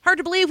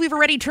believe we've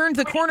already turned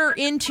the corner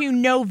into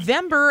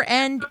November.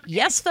 And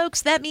yes,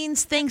 folks, that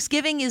means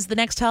Thanksgiving is the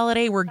next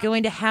holiday we're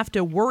going to have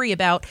to worry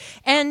about.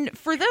 And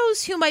for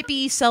those who might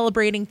be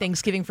celebrating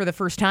Thanksgiving for the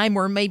first time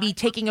or maybe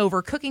taking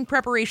over cooking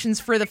preparations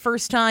for the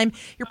first time,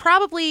 you're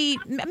probably,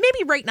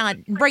 maybe right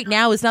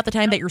now is not the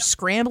time that you're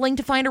scrambling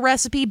to find a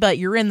recipe, but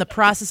you're in the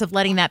process of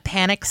letting that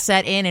panic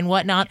set in and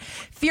whatnot.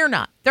 Fear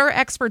not. There are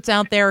experts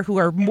out there who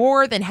are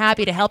more than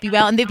happy to help you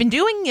out, and they've been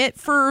doing it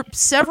for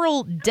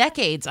several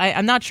decades.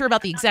 I'm not sure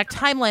about the exact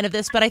timeline of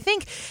this, but I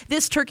think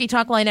this Turkey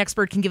Talk Line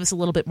expert can give us a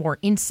little bit more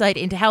insight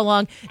into how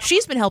long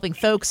she's been helping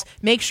folks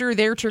make sure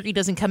their turkey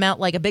doesn't come out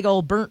like a big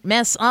old burnt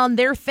mess on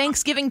their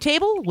Thanksgiving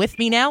table. With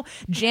me now,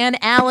 Jan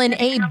Allen,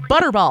 a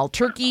Butterball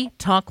Turkey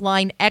Talk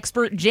Line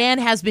expert. Jan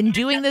has been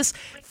doing this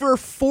for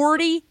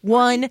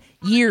 41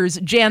 years.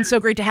 Jan, so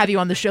great to have you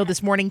on the show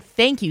this morning.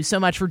 Thank you so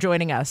much for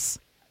joining us.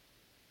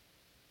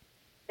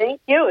 Thank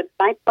you. It's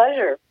my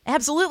pleasure.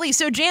 Absolutely.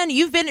 So, Jan,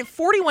 you've been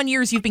 41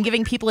 years. You've been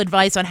giving people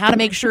advice on how to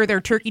make sure their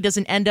turkey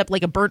doesn't end up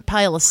like a burnt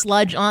pile of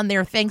sludge on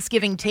their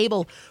Thanksgiving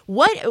table.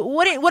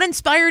 What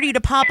inspired you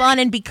to pop on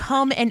and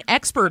become an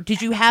expert?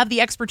 Did you have the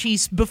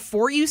expertise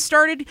before you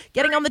started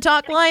getting on the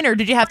talk line, or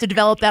did you have to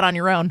develop that on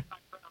your own?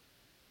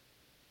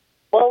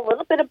 Well, a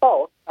little bit of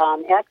both.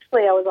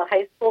 Actually, I was a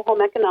high school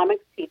home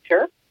economics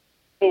teacher,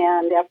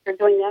 and after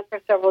doing that for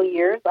several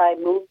years, I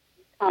moved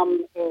to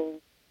become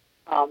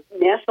a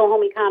national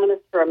home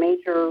economist for a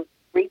major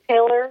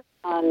retailer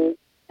and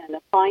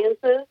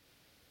appliances.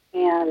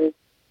 And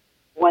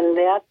when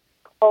that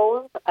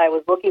closed, I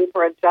was looking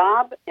for a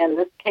job, and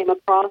this came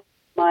across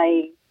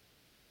my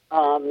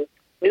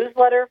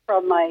newsletter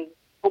from my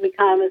home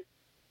economist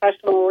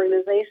professional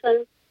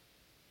organization.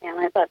 And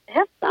I thought,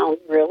 that sounds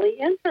really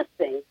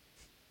interesting.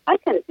 I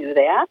can do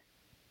that.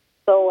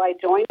 So I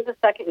joined the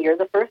second year.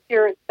 The first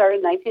year, it started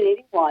in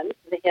 1981.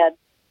 They had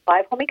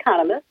 5 home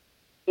economists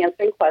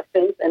answering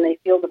questions, and they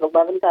fielded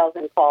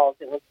 11,000 calls.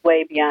 It was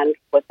way beyond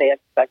what they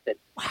expected.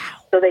 Wow.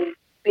 So they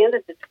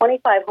expanded to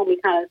 25 home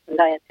economists and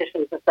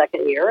dietitians the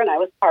second year, and I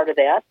was part of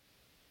that.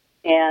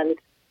 And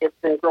it's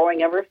been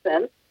growing ever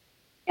since.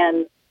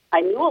 And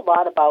I knew a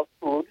lot about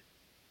food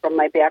from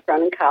my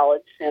background in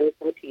college and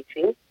from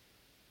teaching.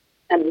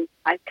 And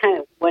I kind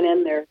of went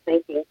in there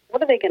thinking,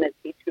 what are they going to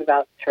teach you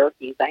about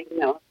turkeys?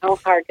 How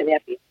hard can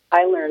that be?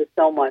 I learned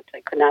so much.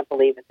 I could not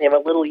believe it. They have a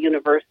little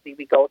university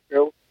we go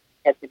through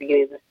at the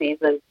beginning of the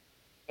season,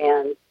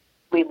 and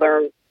we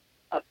learn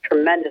a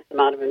tremendous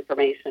amount of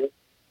information.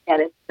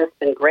 And it's just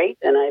been great,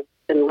 and I've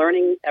been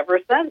learning ever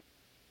since.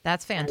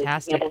 That's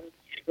fantastic. And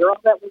share all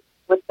that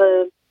with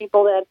the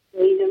people that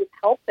need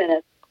help, and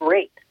it's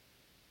great.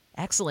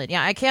 Excellent.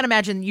 Yeah, I can't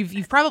imagine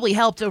you've probably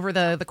helped over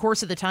the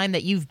course of the time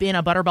that you've been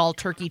a Butterball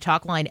Turkey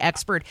Talk Line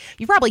expert.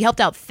 You've probably helped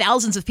out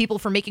thousands of people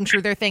for making sure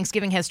their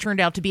Thanksgiving has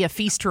turned out to be a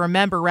feast to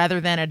remember rather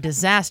than a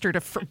disaster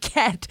to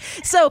forget.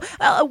 So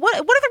what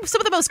are some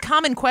of the most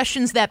common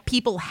questions that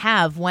people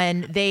have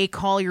when they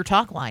call your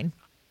talk line?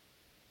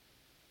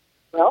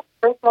 Well,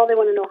 first of all, they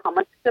want to know how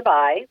much to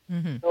buy.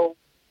 Mm-hmm. So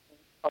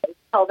I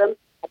tell them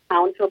a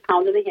pound to a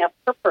pound and a half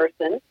per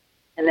person,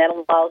 and that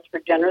allows for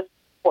generous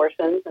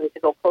portions and to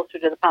go closer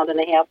to the pound and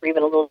a half or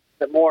even a little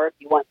bit more if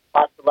you want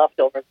lots of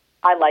leftovers.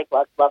 I like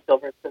lots of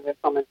leftovers because there's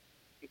so much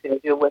you can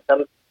do with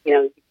them.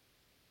 You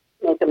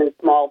make them in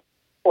small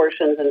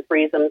portions and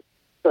freeze them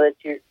so that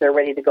they're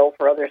ready to go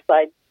for other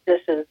side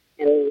dishes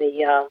in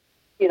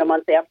the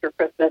month after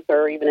Christmas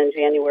or even in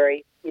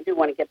January. You do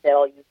want to get that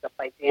all used up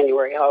by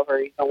January.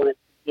 However, you don't want it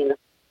to be in the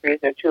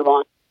freezer too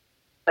long.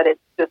 But it's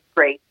just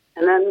great.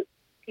 And then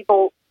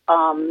people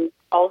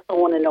also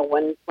want to know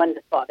when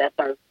to thaw. That's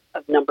our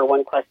number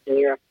one question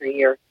year after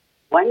year.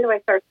 When do I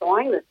start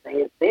thawing this thing?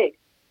 It's big.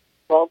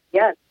 Well,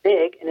 yeah, it's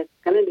big, and it's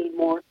going to need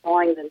more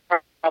thawing than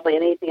probably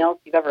anything else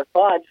you've ever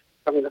thawed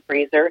from the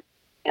freezer.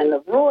 And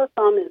the rule of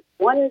thumb is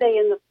 1 day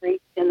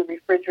in the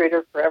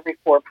refrigerator for every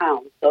 4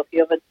 pounds. So if you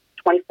have a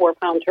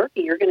 24-pound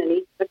turkey, you're going to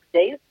need 6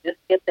 days just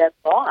to get that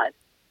thawed.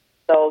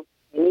 So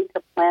you need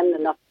to plan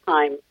enough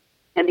time.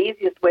 And the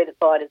easiest way to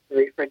thaw it is the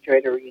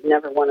refrigerator. You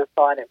never want to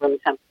thaw it at room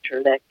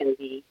temperature. That can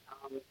be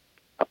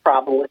a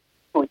problem with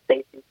food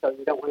safety, so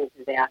you don't want to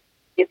do that.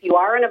 If you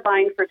are in a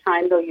bind for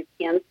time, though, you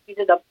can speed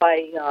it up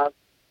by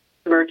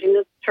submerging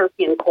the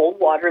turkey in cold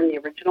water in the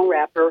original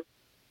wrapper.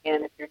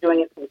 And if you're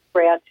doing it from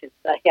scratch, it's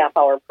a half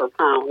hour per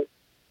pound.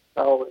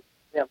 So if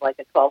you have like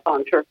a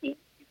 12-pound turkey,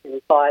 you can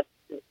thaw it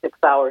in 6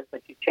 hours,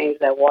 but you change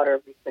that water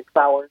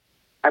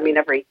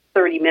every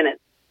 30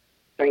 minutes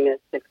during a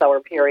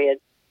 6-hour period.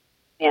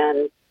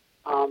 And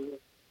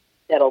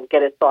that'll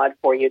get it thawed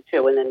for you,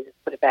 too, and then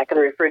just put it back in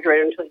the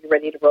refrigerator until you're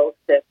ready to roast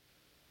it.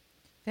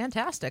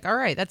 Fantastic. All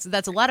right.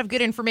 That's a lot of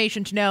good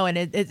information to know. And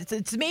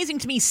it's amazing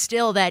to me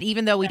still that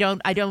even though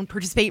I don't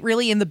participate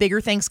really in the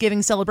bigger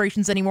Thanksgiving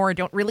celebrations anymore, I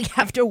don't really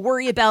have to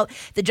worry about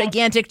the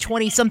gigantic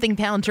 20-something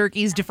pound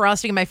turkeys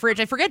defrosting in my fridge.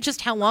 I forget just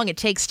how long it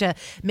takes to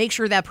make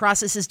sure that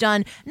process is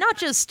done, not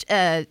just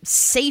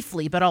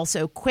safely, but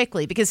also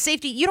quickly. Because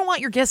safety, you don't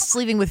want your guests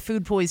leaving with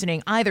food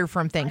poisoning either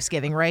from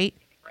Thanksgiving, right?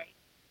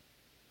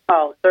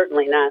 Oh,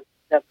 certainly not.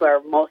 that's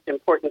our most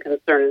important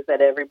concern, is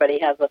that everybody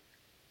has a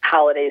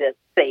holiday that's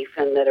safe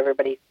and that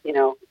everybody's,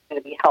 going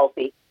to be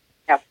healthy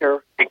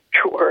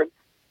afterwards.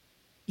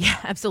 Yeah,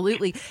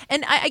 absolutely.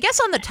 And I guess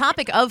on the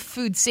topic of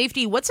food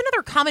safety, what's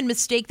another common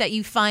mistake that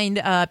you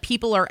find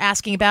people are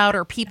asking about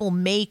or people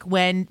make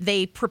when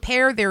they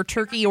prepare their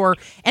turkey or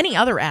any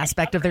other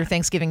aspect of their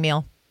Thanksgiving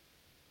meal?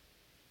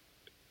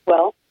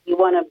 Well, you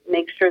want to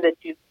make sure that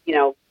you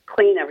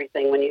clean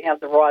everything. When you have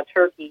the raw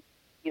turkey,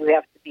 you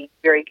have to be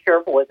very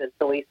careful with it.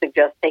 So we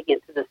suggest taking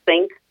it to the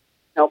sink,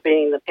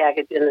 opening the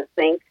package in the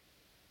sink,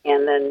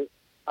 and then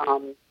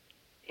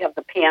have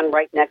the pan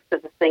right next to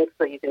the sink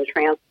so you can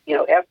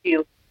after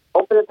you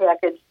open the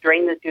package,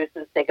 drain the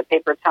juices, take a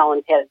paper towel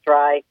and pat it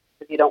dry,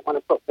 because you don't want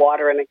to put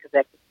water in it because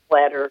that could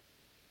splatter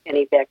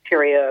any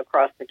bacteria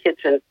across the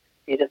kitchen.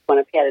 You just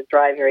want to pat it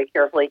dry very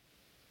carefully.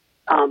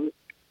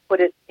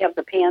 Have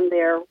the pan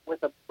there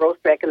with a roast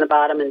rack in the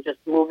bottom and just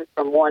move it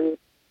from the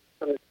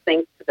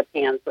sink to the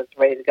pan so it's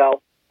ready to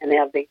go. And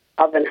have the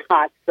oven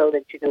hot so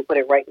that you can put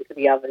it right into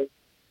the oven.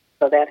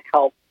 So that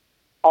helps.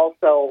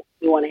 Also,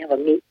 you want to have a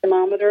meat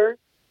thermometer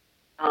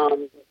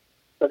so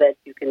that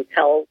you can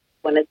tell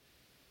when it's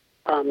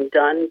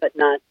done, but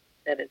not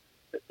that it's,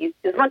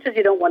 as much as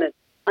you don't want it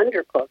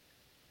undercooked,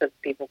 because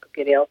people could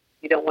get ill,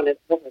 you don't want it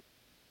over.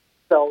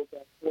 So the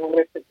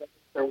thermometer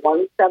are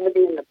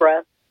 170 in the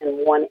breast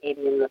and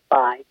 180 in the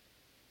thigh.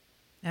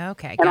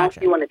 Okay, and gotcha.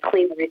 Also, you want to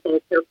clean everything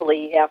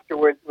carefully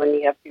afterwards when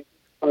you have to,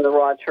 from the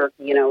raw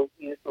turkey,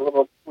 use a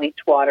little bleach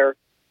water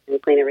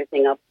and clean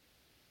everything up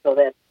so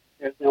that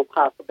there's no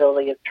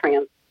possibility of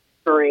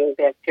transferring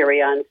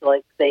bacteria onto,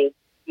 like, say,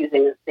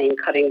 using the same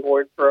cutting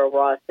board for a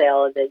raw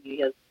salad that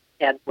you have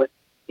had with,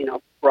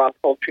 raw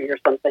poultry or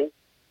something.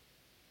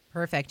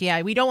 Perfect.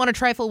 Yeah, we don't want to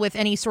trifle with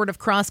any sort of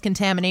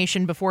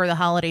cross-contamination before the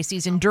holiday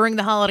season, during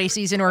the holiday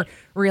season, or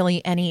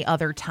really any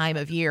other time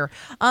of year.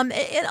 A lot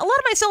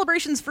of my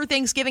celebrations for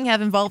Thanksgiving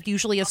have involved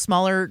usually a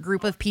smaller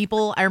group of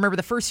people. I remember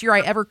the first year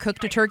I ever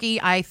cooked a turkey,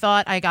 I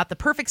thought I got the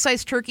perfect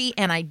size turkey,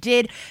 and I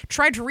did.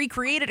 Tried to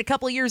recreate it a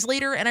couple of years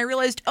later, and I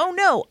realized, oh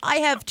no, I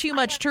have too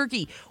much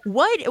turkey.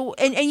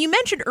 And you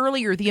mentioned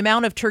earlier the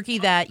amount of turkey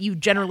that you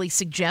generally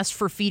suggest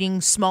for feeding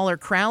smaller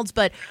crowds,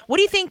 but what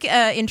do you think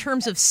in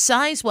terms of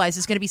size-wise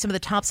is going to be some of the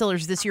top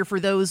sellers this year for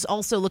those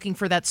also looking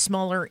for that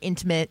smaller,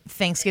 intimate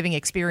Thanksgiving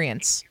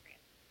experience?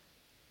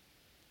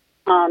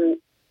 You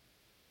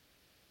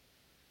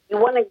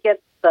want to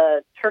get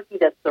the turkey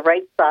that's the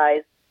right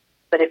size,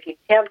 but if you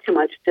have too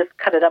much, just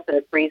cut it up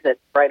and freeze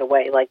it right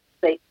away. Like,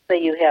 say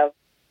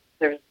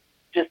there's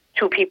just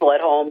 2 people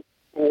at home,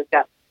 and you've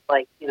got,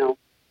 6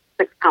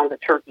 pounds of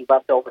turkey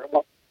left over.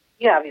 Well,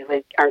 you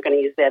obviously aren't going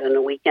to use that in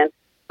a weekend,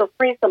 so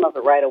freeze some of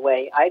it right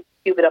away. I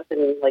cube it up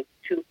in,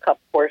 2-cup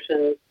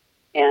portions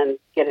and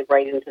get it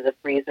right into the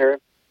freezer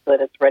so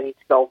that it's ready to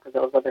go for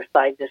those other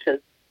side dishes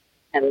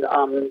and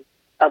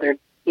other,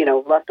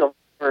 leftover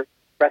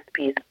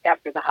recipes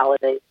after the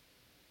holidays.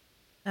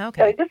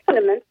 Okay. So I just want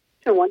to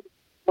mention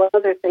one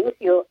other thing to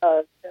you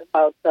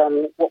about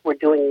what we're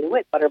doing new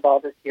at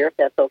Butterball this year, if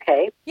that's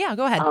okay. Yeah,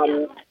 go ahead.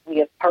 We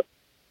have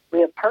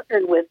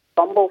partnered with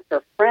Bumble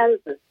for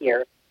Friends this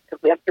year, because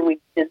after we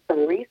did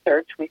some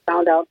research, we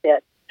found out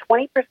that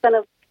 20%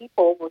 of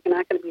people were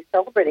not going to be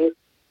celebrating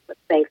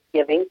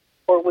Thanksgiving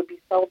or would be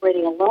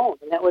celebrating alone.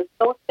 And that was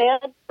so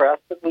sad for us,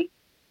 because we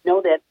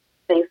know that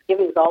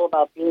Thanksgiving is all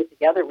about being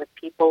together with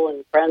people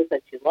and friends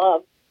that you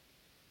love.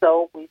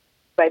 So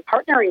by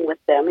partnering with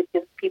them, it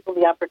gives people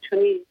the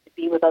opportunity to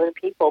be with other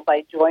people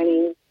by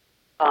joining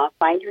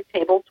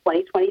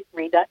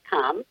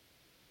findyourtable2023.com,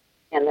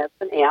 and that's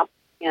an app.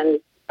 And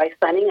by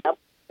signing up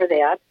for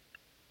that,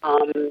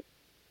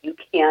 you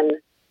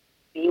can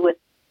be with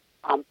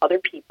other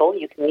people.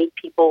 You can meet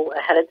people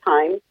ahead of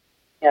time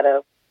at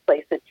a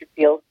place that you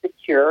feel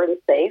secure and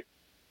safe.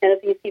 And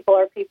if these people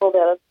are people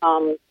that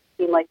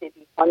seem like they'd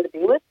be fun to be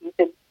with, you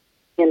could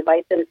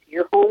invite them to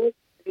your home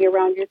to be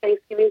around your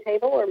Thanksgiving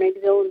table, or maybe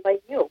they'll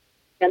invite you.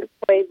 And this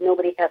way,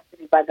 nobody has to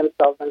be by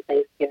themselves on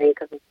Thanksgiving,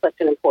 because it's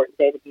such an important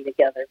day to be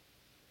together.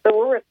 So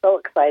we're so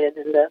excited,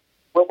 and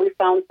what we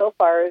found so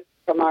far is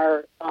from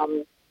our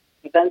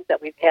events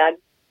that we've had,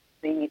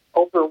 the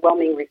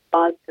overwhelming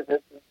response to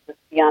this is just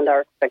beyond our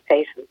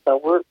expectations. So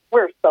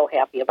we're so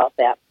happy about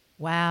that.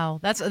 Wow,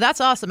 that's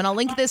awesome. And I'll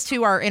link this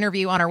to our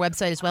interview on our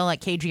website as well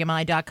at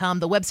KGMI.com.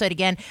 The website,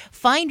 again,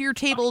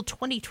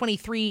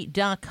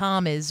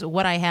 findyourtable2023.com is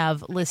what I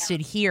have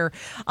listed here.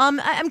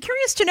 I'm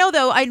curious to know,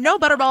 though, I know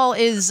Butterball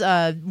is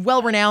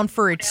well-renowned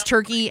for its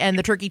turkey, and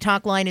the Turkey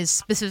Talk line is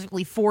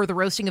specifically for the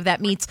roasting of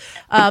that meat.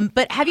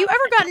 But have you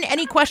ever gotten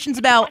any questions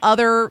about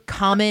other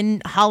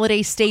common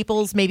holiday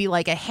staples, maybe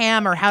like a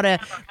ham or how to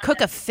cook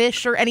a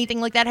fish or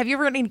anything like that? Have you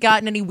ever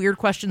gotten any weird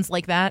questions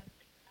like that?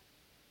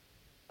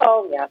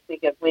 Oh, yes, we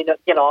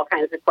get all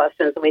kinds of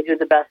questions, and we do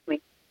the best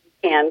we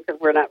can, because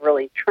we're not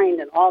really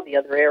trained in all the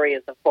other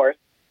areas, of course.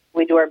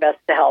 We do our best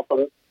to help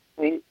them.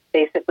 We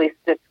basically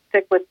stick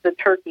with the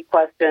turkey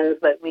questions,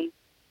 but we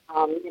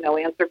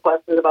answer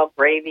questions about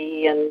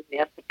gravy and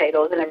mashed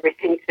potatoes and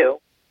everything,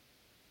 too.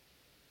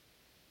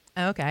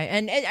 Okay.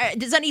 And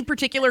does any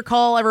particular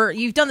call ever,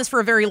 you've done this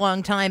for a very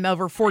long time,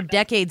 over 4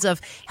 decades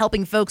of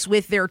helping folks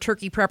with their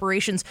turkey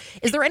preparations.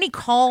 Is there any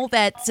call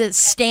that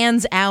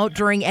stands out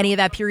during any of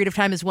that period of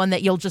time as one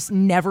that you'll just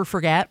never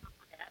forget?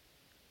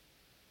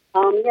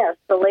 Yes,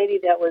 the lady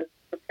that was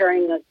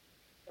preparing the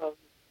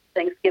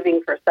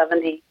Thanksgiving for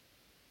 70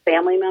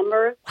 family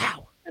members.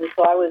 Wow. And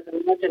so I was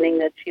imagining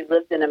that she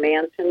lived in a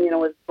mansion,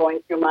 was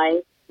going through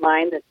my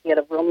mind that she had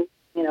a room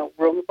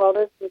for all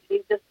this. And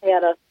she just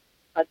had a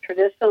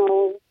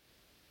traditional,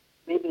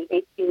 maybe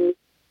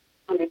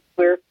 1,800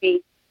 square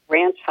feet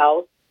ranch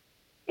house.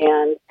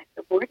 And I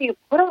said, where do you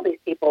put all these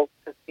people?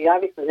 Because she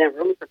obviously didn't have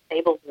room for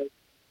tables and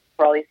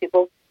for all these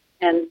people.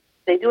 And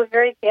they do it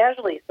very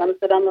casually. Some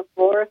sit on the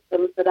floor,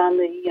 some sit on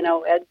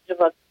the, edge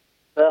of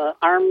the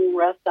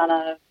armrest on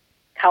a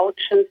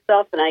couch and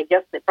stuff. And I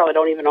guess they probably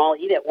don't even all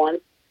eat at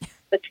once.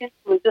 But she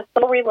was just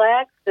so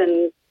relaxed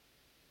and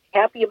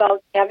happy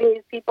about having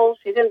these people.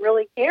 She didn't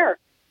really care.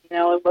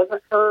 It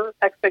wasn't, her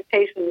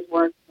expectations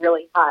weren't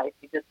really high.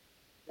 She just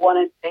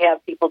wanted to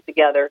have people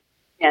together,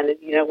 and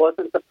it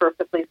wasn't the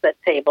perfectly set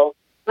table.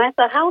 And I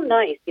thought, how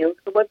nice,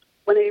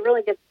 when it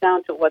really gets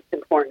down to what's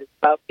important, it's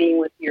about being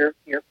with your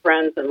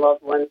friends and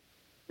loved ones,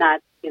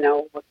 not,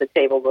 what the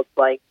table looks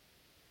like.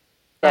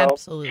 So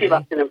Absolutely. She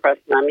left an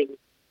impression on me.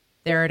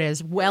 There it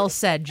is. Well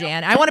said,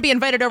 Jan. I want to be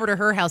invited over to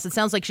her house. It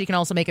sounds like she can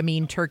also make a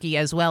mean turkey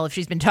as well. If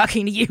she's been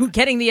talking to you,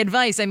 getting the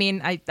advice. I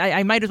mean,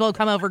 I might as well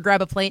come over,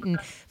 grab a plate, and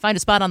find a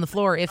spot on the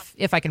floor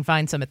if I can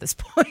find some at this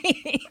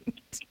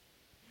point.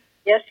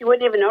 Yes, she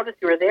wouldn't even notice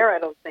you were there, I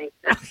don't think.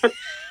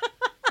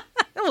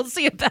 We'll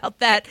see about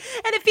that.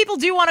 And if people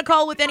do want to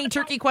call with any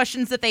turkey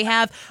questions that they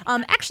have,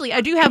 actually,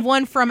 I do have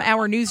one from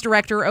our news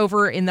director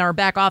over in our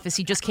back office.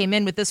 He just came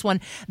in with this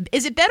one.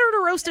 Is it better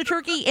to roast a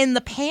turkey in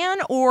the pan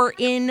or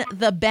in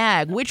the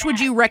bag? Which would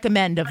you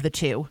recommend of the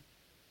two?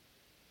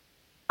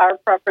 Our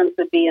preference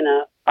would be in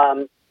a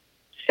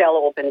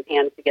shallow open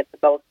pan to get the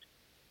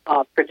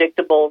most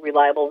predictable,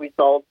 reliable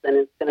results, and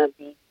it's going to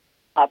be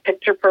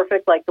picture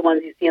perfect like the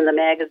ones you see in the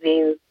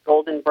magazines,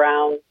 golden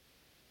brown,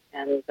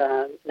 and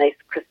nice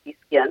crispy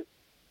skin.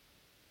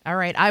 All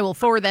right. I will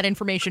forward that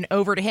information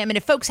over to him. And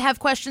if folks have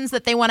questions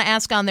that they want to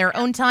ask on their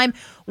own time,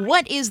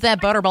 what is that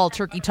Butterball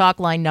Turkey Talk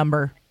line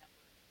number?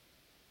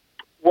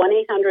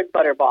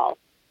 1-800-BUTTERBALL.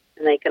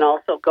 And they can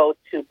also go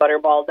to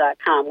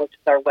butterball.com, which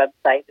is our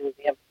website, and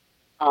we have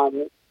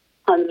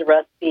tons of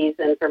recipes,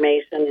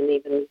 information, and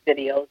even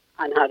videos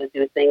on how to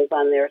do things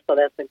on there. So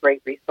that's a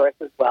great resource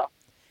as well.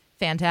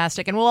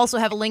 Fantastic. And we'll also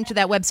have a link to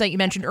that website you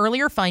mentioned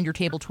earlier,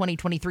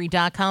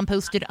 findyourtable2023.com,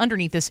 posted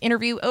underneath this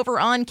interview over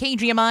on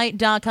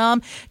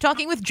KGMI.com.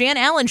 Talking with Jan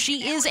Allen.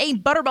 She is a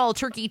Butterball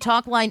Turkey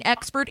Talk Line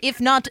expert,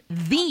 if not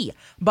the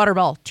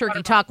Butterball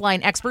Turkey Talk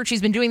Line expert.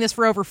 She's been doing this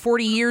for over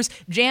 40 years.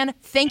 Jan,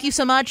 thank you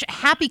so much.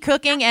 Happy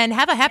cooking, and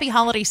have a happy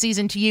holiday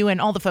season to you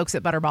and all the folks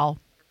at Butterball.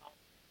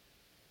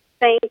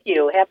 Thank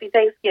you. Happy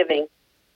Thanksgiving.